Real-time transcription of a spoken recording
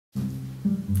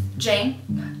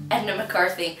Jane, Edna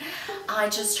McCarthy, I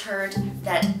just heard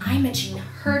that Imogene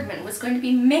Herdman was going to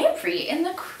be Mary in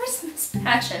the Christmas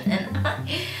pageant,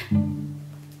 and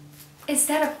Is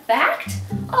that a fact?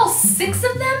 All 6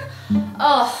 of them?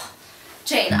 Oh,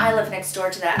 Jane, I live next door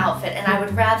to that outfit, and I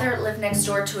would rather live next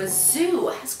door to a zoo.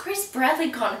 Has Grace Bradley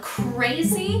gone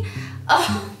crazy?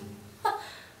 Oh,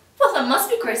 well, that must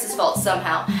be Grace's fault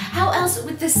somehow. How else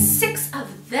would the 6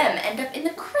 of them end up in the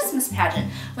Christmas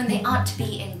pageant when they ought to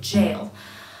be in jail?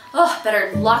 Oh,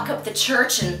 better lock up the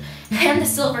church and the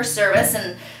silver service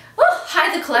and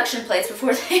hide the collection plates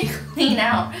before they clean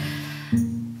out.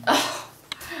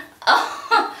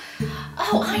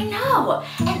 Oh, I know!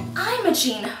 And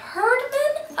Imogene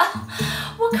Herdman?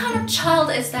 What kind of child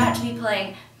is that to be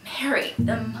playing Mary,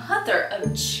 the mother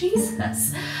of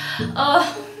Jesus?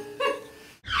 Oh.